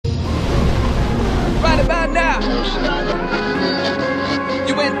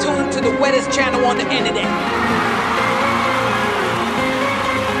baddest channel on the internet.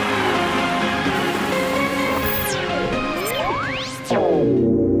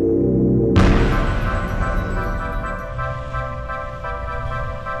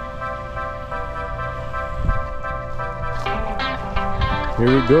 Here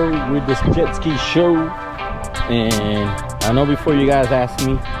we go with this jet ski show. And I know before you guys ask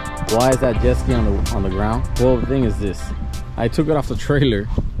me, why is that jet ski on the ground? Well, the thing is this. I took it off the trailer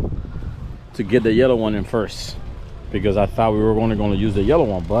to get the yellow one in first, because I thought we were only going to use the yellow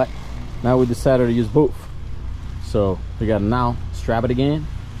one, but now we decided to use both. So we got to now strap it again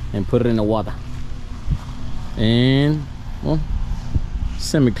and put it in the water. And well,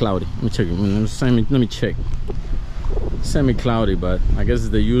 semi-cloudy. Let me check it. Let me check. Semi-cloudy, but I guess it's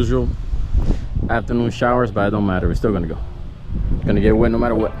the usual afternoon showers, but it don't matter. We're still gonna go. Gonna get wet no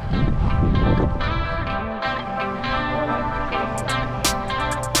matter what.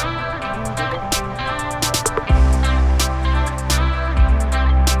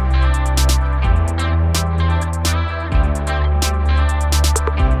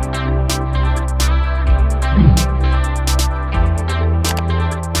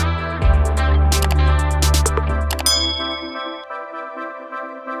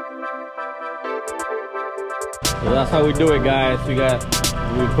 So that's how we do it, guys. We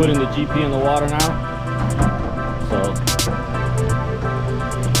put in the GP in the water now. So,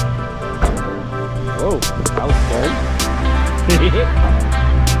 whoa, that was scary.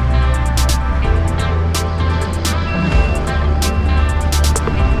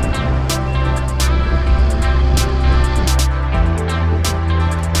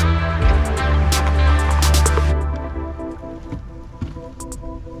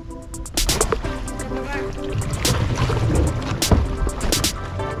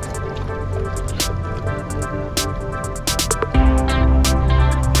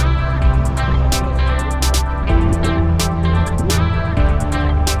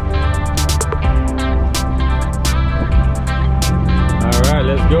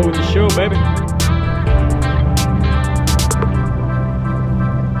 Go with the show, baby.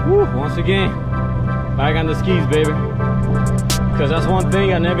 Woo, once again, back on the skis, baby. Because that's one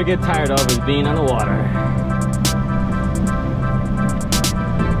thing I never get tired of, is being on the water.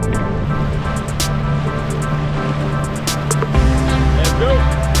 Let's go.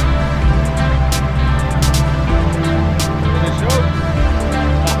 With the show.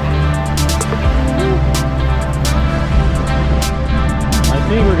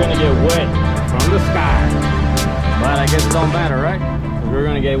 I think we're gonna get wet from the sky, but I guess it don't matter, right? 'Cause we're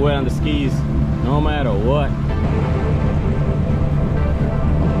gonna get wet on the skis no matter what.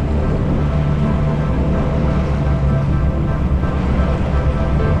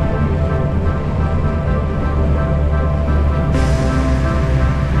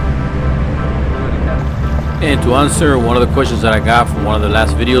 And to answer one of the questions that I got from one of the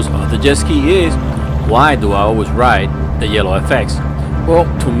last videos of the jet ski is, why do I always ride the yellow FX? Well,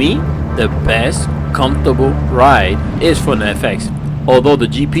 to me, the best comfortable ride is from the FX. Although the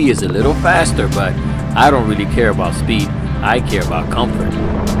GP is a little faster, but I don't really care about speed. I care about comfort.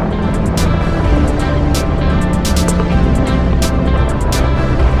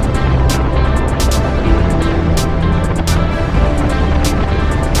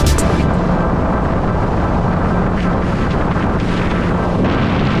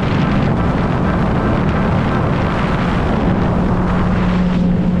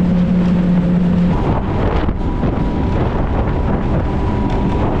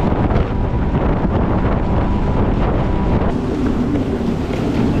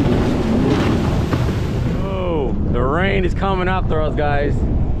 Is coming after us, guys.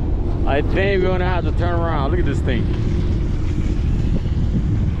 I think we're gonna have to turn around. Look at this thing.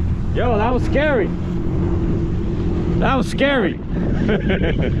 Yo, that was scary. That was scary.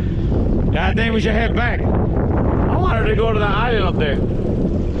 I think we should head back. I wanted to go to the island up there,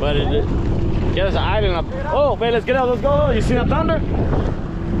 but there's an island up there. Oh man, let's get out. Let's go. You see that thunder?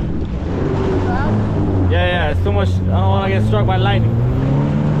 Yeah, it's too much. I don't want to get struck by lightning.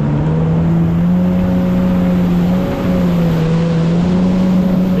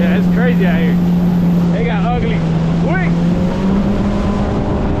 It's crazy out here. They got ugly quick.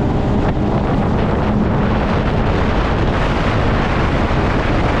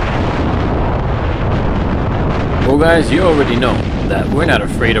 Well guys, you already know that we're not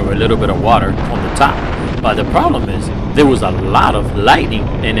afraid of a little bit of water on the top. But the problem is, there was a lot of lightning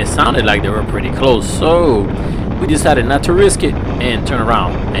and it sounded like they were pretty close. So we decided not to risk it and turn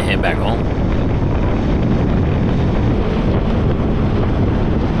around and head back home.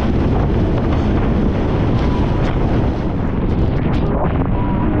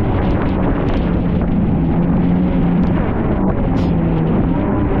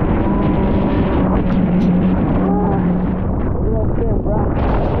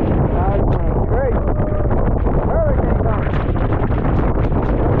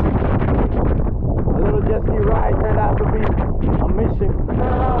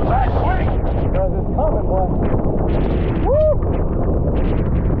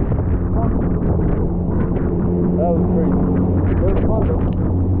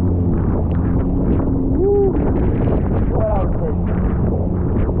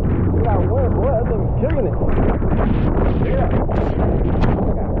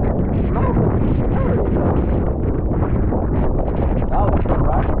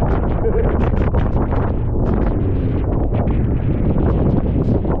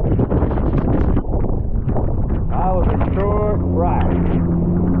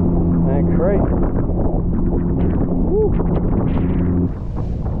 crazy. Woo.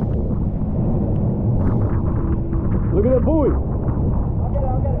 Look at the buoy. I'll get it,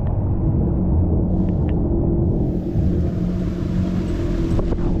 I'll get it.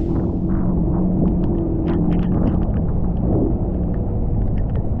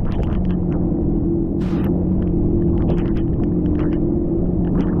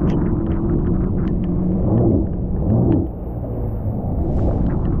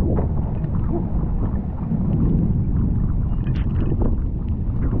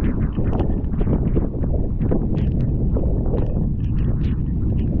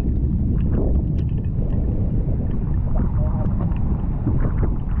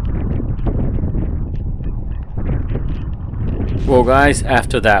 Well guys,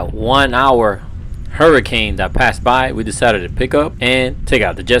 after that 1 hour hurricane that passed by, we decided to pick up and take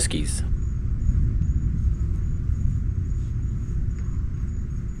out the jet skis.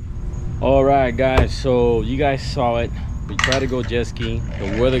 Alright guys, so you guys saw it. We tried to go jet skiing.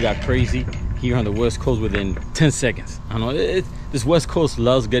 The weather got crazy here on the West Coast within 10 seconds. I know this West Coast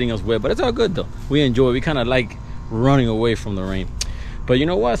loves getting us wet, but it's all good though. We enjoy it. We kind of like running away from the rain. But you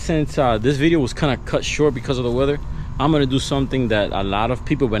know what, since this video was kind of cut short because of the weather, I'm gonna do something that a lot of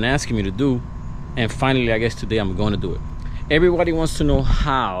people have been asking me to do, and finally I guess today I'm going to do it. Everybody wants to know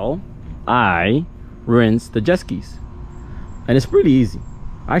how I rinse the jet skis, and it's pretty easy.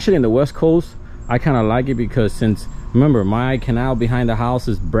 Actually, in the West Coast, I kind of like it because, since remember, my canal behind the house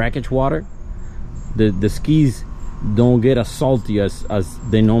is brackish water, the skis don't get as salty as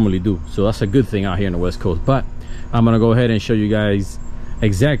they normally do. So that's a good thing out here in the West Coast. But I'm gonna go ahead and show you guys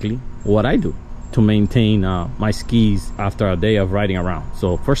exactly what I do to maintain my skis after a day of riding around.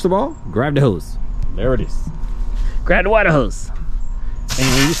 So first of all, grab the hose. There it is. Grab the water hose,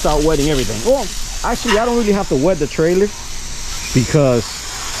 and you start wetting everything. Well, actually, I don't really have to wet the trailer because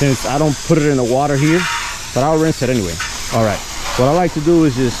since I don't put it in the water here, but I'll rinse it anyway. All right, what I like to do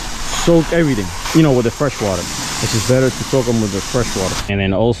is just soak everything, you know, with the fresh water. It's just better to soak them with the fresh water. And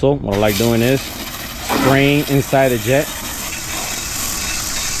then also what I like doing is spraying inside the jet.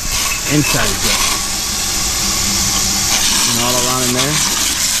 Inside the jet. And all around in there.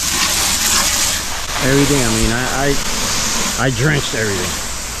 Everything, I mean, I drenched everything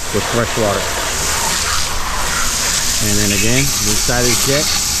with fresh water. And then again, inside the jet.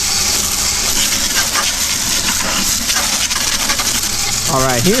 All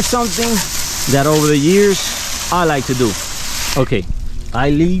right, here's something that over the years I like to do. Okay, I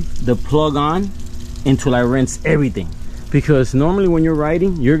leave the plug on until I rinse everything, because normally when you're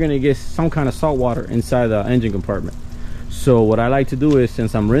riding, you're gonna get some kind of salt water inside the engine compartment. So what I like to do is,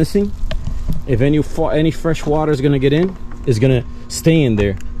 since I'm rinsing, if any fresh water is gonna get in, it's gonna stay in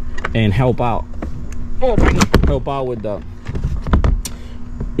there and help out. Help out with the,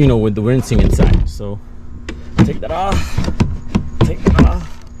 you know, with the rinsing inside. So take that off,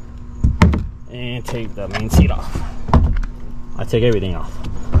 and take the main seat off. I take everything off.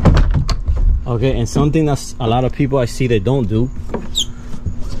 Okay, and something that's a lot of people I see they don't do.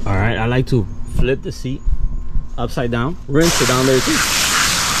 All right, I like to flip the seat upside down, rinse it down there too.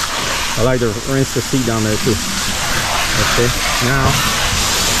 I like to rinse the seat down there too. Okay, now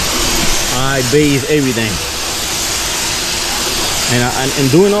I bathe everything, and in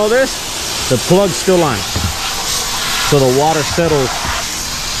doing all this, the plug's still on, so the water settles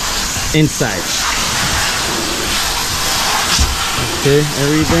inside. Okay,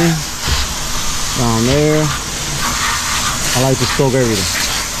 everything down there. I like to soak everything.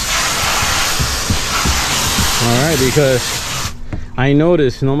 All right, because I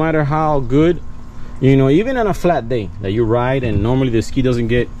notice no matter how good, you know, even on a flat day that you ride and normally the ski doesn't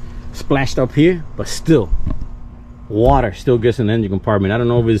get splashed up here, but still water still gets in the engine compartment. I don't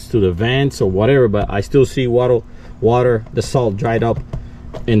know if it's to the vents or whatever, but I still see water, the salt dried up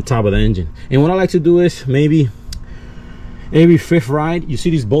in top of the engine. And what I like to do is, maybe every fifth ride, you see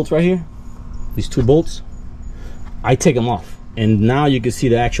these bolts right here, these two bolts, I take them off, and now you can see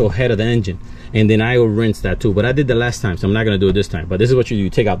the actual head of the engine, and then I will rinse that too. But I did the last time, so I'm not going to do it this time. But this is what you do. You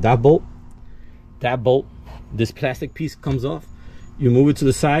take out that bolt, this plastic piece comes off, you move it to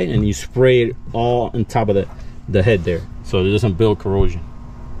the side, and you spray it all on top of the head there, so it doesn't build corrosion.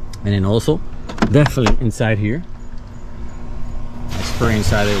 And then also definitely inside here, I spray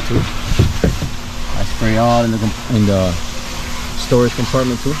inside there too. I spray all in the storage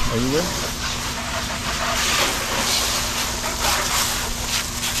compartment too, everywhere.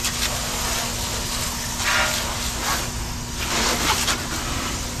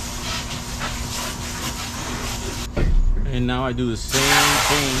 And now I do the same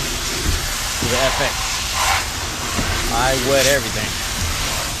thing to the FX. I wet everything.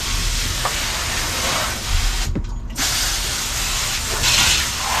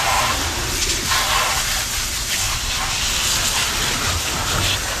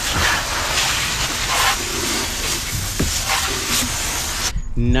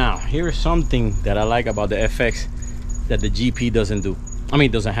 Now, here's something that I like about the FX that the GP doesn't do. I mean,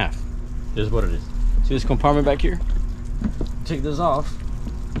 doesn't have. This is what it is. See this compartment back here? Take this off.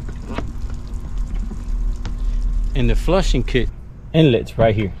 And the flushing kit inlet's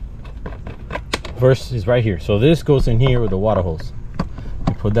right here. First is right here. So this goes in here with the water hose.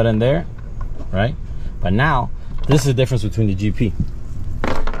 You put that in there, right? But now, this is the difference between the GP.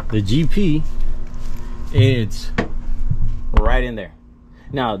 The GP, it's right in there.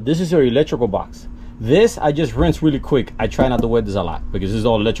 Now, this is your electrical box. This, I just rinse really quick. I try not to wet this a lot because this is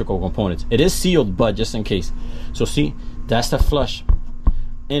all electrical components. It is sealed, but just in case. So see, that's the flush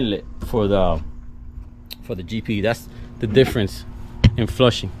inlet for the GP. That's the difference in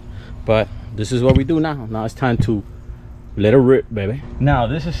flushing. But this is what we do now. Now it's time to let it rip, baby. Now,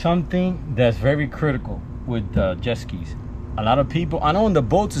 this is something that's very critical with jet skis. A lot of people, I know in the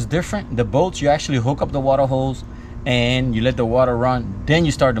boats is different. The boats, you actually hook up the water hose and you let the water run, then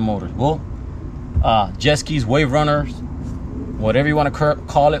you start the motors. Well, jet skis, wave runners, whatever you want to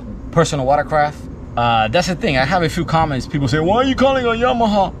call it, personal watercraft. That's the thing. I have a few comments. People say, why are you calling a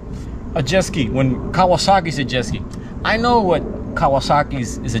Yamaha a jet ski when Kawasaki's a jet ski? I know what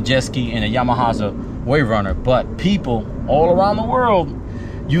Kawasaki's is a jet ski and a Yamaha's a wave runner, but people all around the world,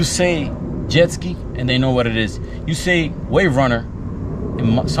 you say jet ski and they know what it is. You say wave runner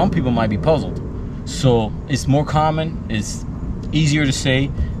and some people might be puzzled. So it's more common, it's easier to say,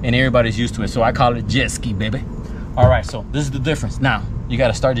 and everybody's used to it. So I call it jet ski, baby. All right, so this is the difference. Now, you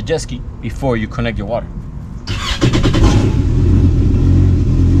gotta start the jet ski before you connect your water.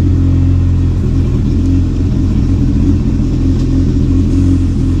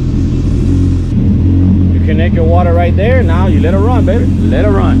 You connect your water right there. Now you let it run, baby. Let it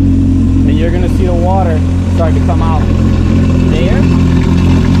run. And you're gonna see the water start to come out there.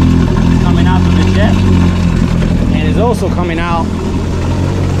 Coming out from the jet. And it's also coming out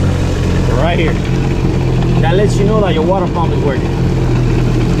right here. That lets you know that your water pump is working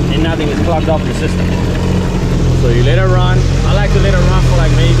and nothing is clogged up in the system. So you let it run. I like to let it run for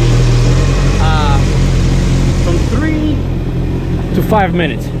like maybe from 3 to 5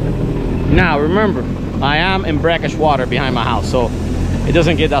 minutes. Now remember, I am in brackish water behind my house, so it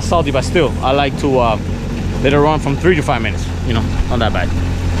doesn't get that salty, but still I like to let it run from 3 to 5 minutes, you know, not that bad.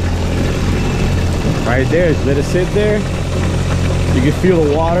 Right there, just let it sit there. You can feel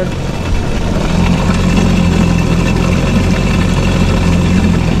the water.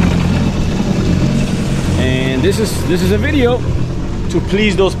 And this is a video to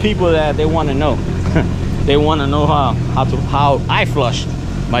please those people that they want to know. They want to know how I flush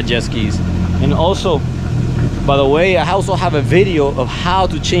my jet skis. And also, by the way, I also have a video of how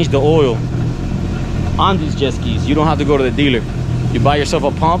to change the oil on these jet skis. You don't have to go to the dealer. You buy yourself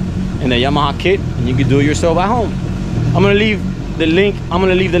a pump and the Yamaha kit, and you can do it yourself at home. I'm gonna leave the link on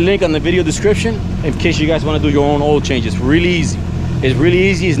the video description in case you guys want to do your own oil change. It's really easy. It's really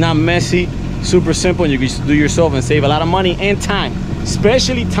easy. It's not messy. Super simple, and you can just do yourself and save a lot of money and time,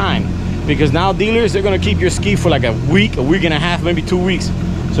 especially time, because now dealers, they're gonna keep your ski for like a week and a half, maybe 2 weeks.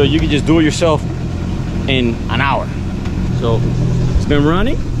 So you can just do it yourself in an hour. So it's been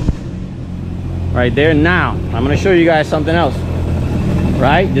running right there. Now I'm gonna show you guys something else.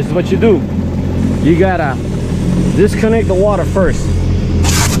 Right, this is what you do. You gotta disconnect the water first.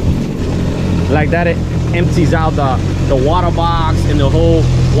 Like that, it empties out the water box and the whole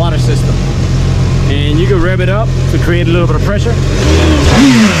water system. And you can rev it up to create a little bit of pressure.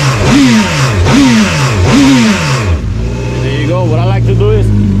 There you go. What I like to do is,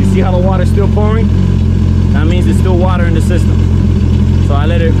 you see how the water is still pouring? That means there's still water in the system. So I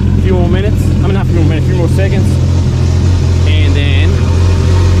let it a few more minutes. I mean, not a few more minutes, a few more seconds. And then,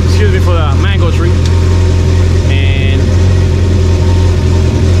 excuse me for the mango tree. And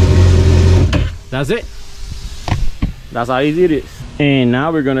that's it. That's how easy it is. And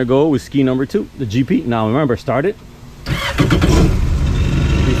now we're gonna go with ski number 2, the GP. Now remember, start it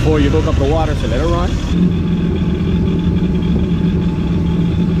before you hook up the water, so let it run.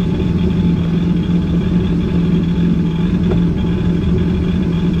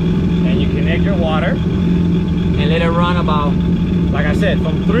 And you connect your water and let it run about, like I said,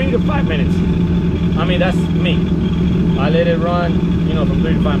 from 3 to 5 minutes. I mean, that's me. I let it run, you know, from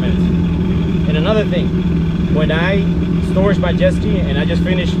 3 to 5 minutes. And another thing, when I storage my jet ski and I just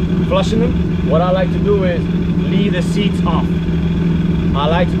finished flushing them, what I like to do is leave the seats off. I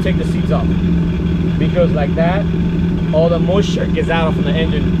like to take the seats off because like that, all the moisture gets out from the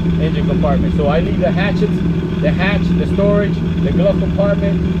engine compartment. So I leave the hatch, the storage, the glove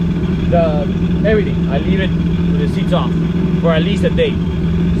compartment, everything. I leave it with the seats off for at least a day,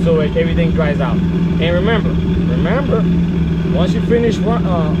 so everything dries out. And remember, once you finish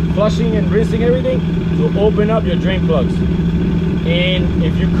flushing and rinsing everything, to open up your drain plugs. And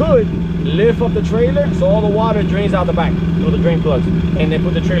if you could, lift up the trailer so all the water drains out the back through the drain plugs, and then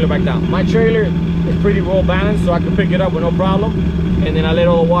put the trailer back down. My trailer is pretty well balanced, so I can pick it up with no problem. And then I let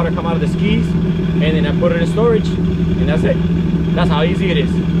all the water come out of the skis, and then I put it in storage, and that's it. That's how easy it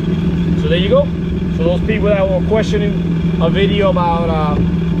is. So there you go. So those people that were questioning a video about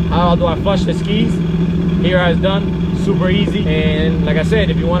how do I flush the skis, here it's done. Super easy. And like I said,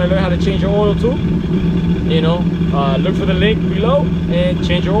 if you want to learn how to change your oil too, you know, look for the link below and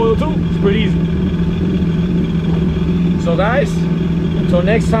change your oil too. It's pretty easy. So guys, until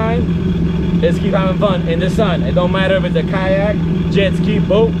next time, let's keep having fun in the sun. It don't matter if it's a kayak, jet ski,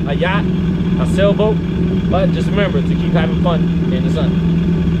 boat, a yacht, a sailboat, but just remember to keep having fun in the sun.